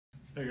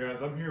Hey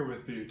guys, I'm here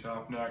with the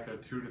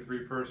Topnaca 2 to 3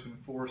 person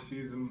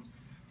 4-season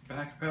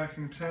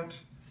backpacking tent,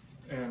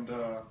 and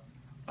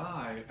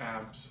I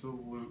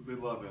absolutely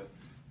love it.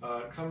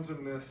 It comes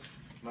in this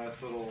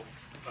nice little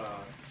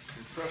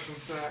compression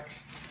sack,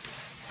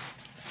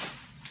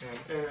 and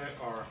in it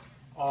are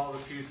all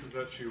the pieces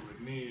that you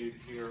would need.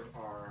 Here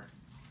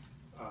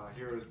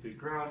is the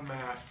ground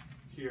mat,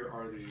 here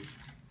are the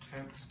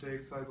tent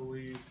stakes, I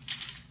believe,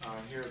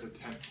 here are the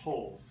tent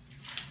poles.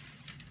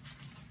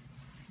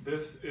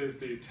 This is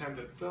the tent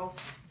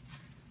itself,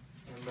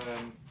 and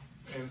then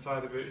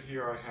inside of it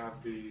here I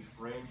have the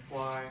rain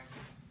fly,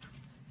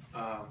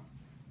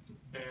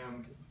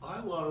 and I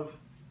love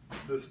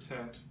this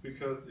tent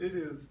because it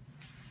is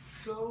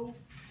so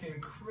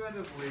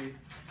incredibly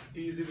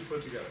easy to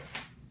put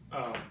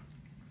together.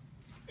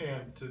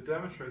 And to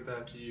demonstrate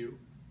that to you,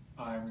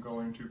 I'm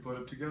going to put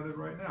it together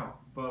right now,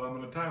 but I'm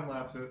going to time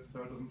lapse it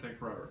so it doesn't take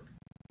forever.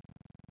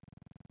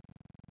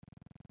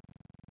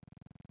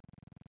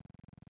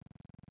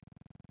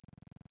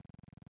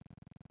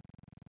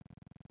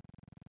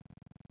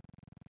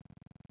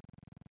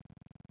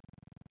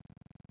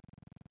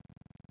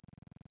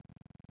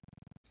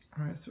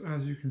 Alright, so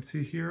as you can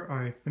see here,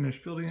 I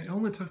finished building it. It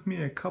only took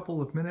me a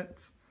couple of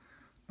minutes.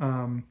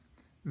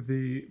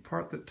 The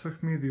part that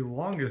took me the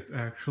longest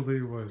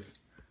actually was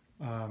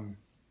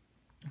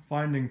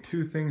finding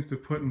two things to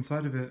put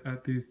inside of it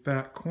at these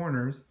back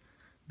corners,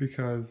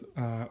 because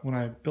when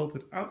I built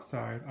it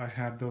outside, I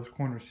had those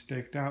corners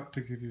staked out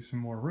to give you some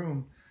more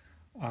room.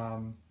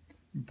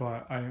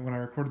 But when I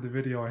recorded the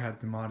video, I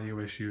had some audio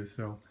issues,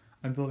 so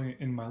I'm building it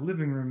in my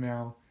living room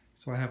now,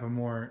 so I have a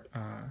more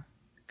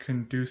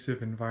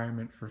conducive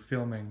environment for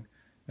filming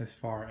as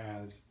far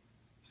as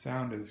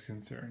sound is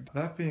concerned.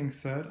 That being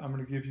said, I'm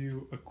going to give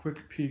you a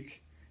quick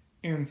peek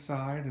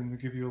inside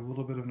and give you a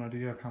little bit of an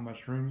idea of how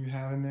much room you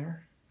have in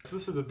there. So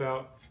this is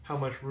about how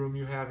much room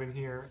you have in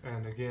here,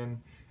 and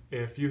again,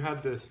 if you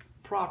had this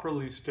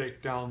properly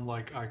staked down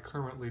like I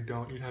currently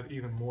don't, you'd have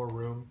even more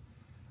room.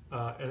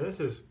 And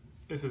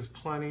this is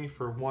plenty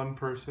for one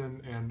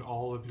person and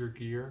all of your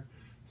gear.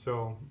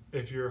 So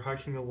if you're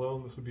hiking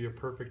alone, this would be a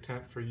perfect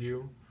tent for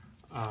you.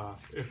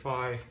 If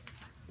I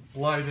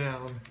lie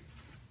down,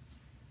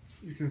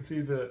 you can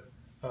see that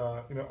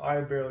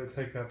I barely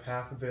take up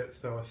half of it,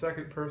 so a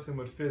second person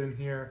would fit in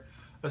here,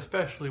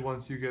 especially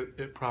once you get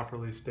it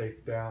properly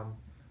staked down.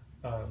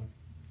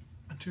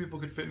 Two people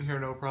could fit in here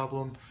no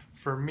problem.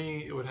 For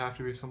me, it would have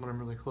to be someone I'm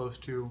really close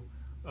to,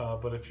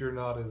 but if you're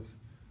not as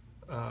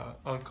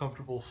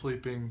uncomfortable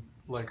sleeping,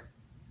 like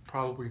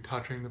probably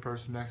touching the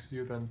person next to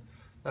you, then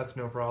that's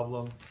no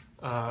problem.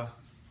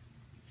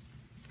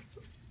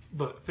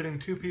 But fitting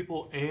two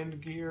people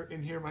and gear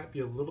in here might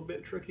be a little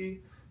bit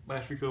tricky. Might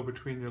have to go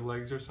between your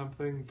legs or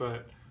something,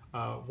 but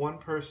one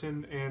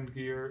person and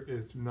gear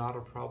is not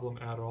a problem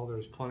at all.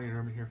 There's plenty of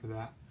room in here for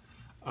that.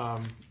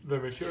 The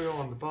material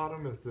on the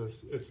bottom is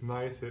this. It's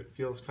nice. It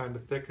feels kind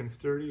of thick and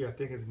sturdy. I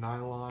think it's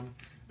nylon.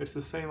 It's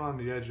the same on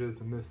the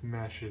edges, and this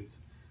mesh is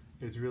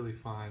really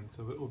fine,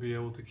 so it will be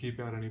able to keep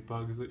out any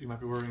bugs that you might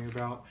be worrying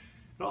about.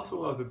 It also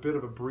allows a bit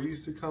of a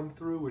breeze to come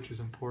through, which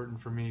is important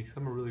for me because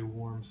I'm a really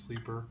warm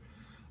sleeper.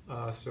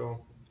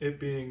 So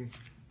it being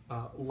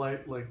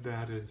light like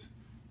that is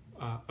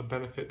a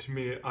benefit to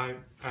me. I'm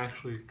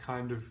actually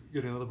kind of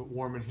getting a little bit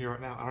warm in here right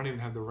now. I don't even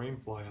have the rain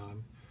fly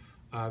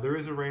on. There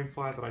is a rain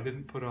fly that I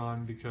didn't put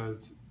on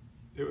because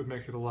it would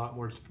make it a lot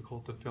more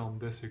difficult to film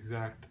this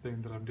exact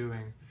thing that I'm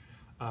doing.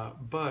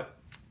 But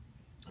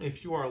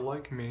if you are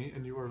like me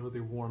and you are a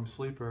really warm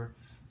sleeper,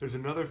 there's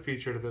another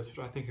feature to this which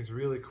I think is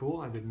really cool.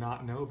 I did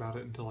not know about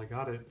it until I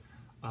got it.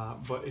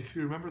 But if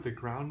you remember the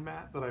ground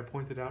mat that I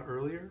pointed out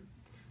earlier,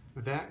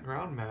 that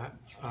ground mat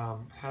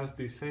has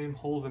the same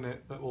holes in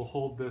it that will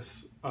hold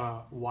this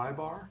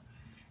Y-bar,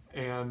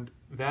 and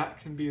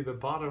that can be the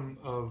bottom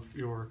of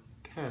your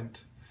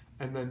tent,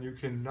 and then you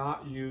can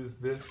not use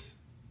this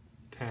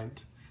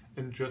tent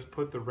and just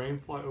put the rain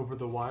fly over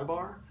the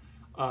Y-bar,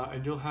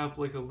 and you'll have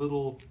like a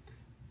little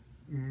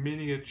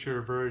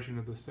miniature version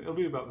of this. It'll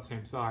be about the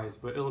same size,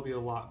 but it'll be a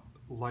lot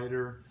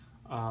lighter.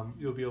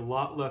 You'll be a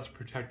lot less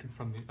protected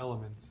from the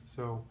elements,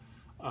 so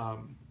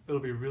it'll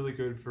be really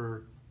good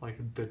for like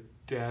the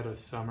dead of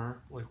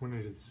summer, like when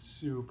it is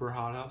super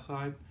hot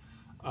outside,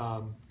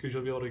 because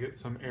you'll be able to get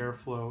some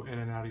airflow in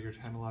and out of your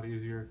tent a lot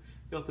easier.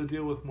 You'll have to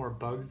deal with more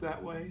bugs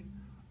that way,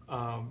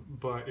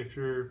 but if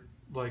you're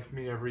like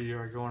me, every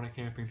year I go on a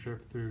camping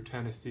trip through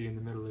Tennessee in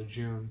the middle of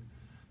June,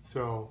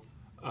 so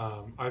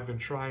I've been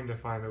trying to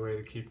find a way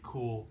to keep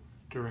cool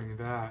during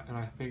that, and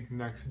I think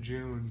next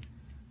June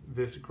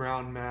this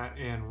ground mat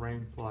and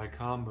rain fly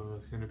combo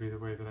is going to be the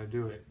way that I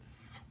do it.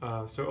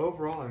 So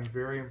overall, I'm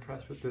very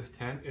impressed with this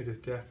tent. It is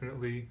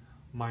definitely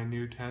my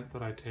new tent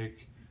that I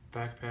take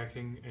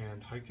backpacking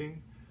and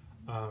hiking,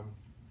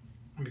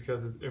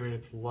 because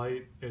it's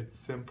light, it's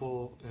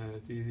simple, and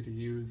it's easy to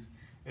use,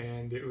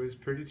 and it was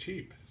pretty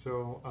cheap.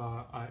 So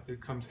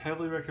it comes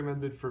heavily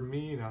recommended for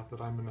me, not that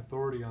I'm an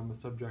authority on the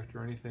subject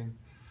or anything,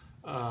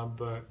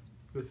 but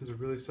this is a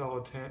really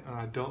solid tent, and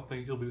I don't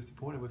think you'll be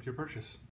disappointed with your purchase.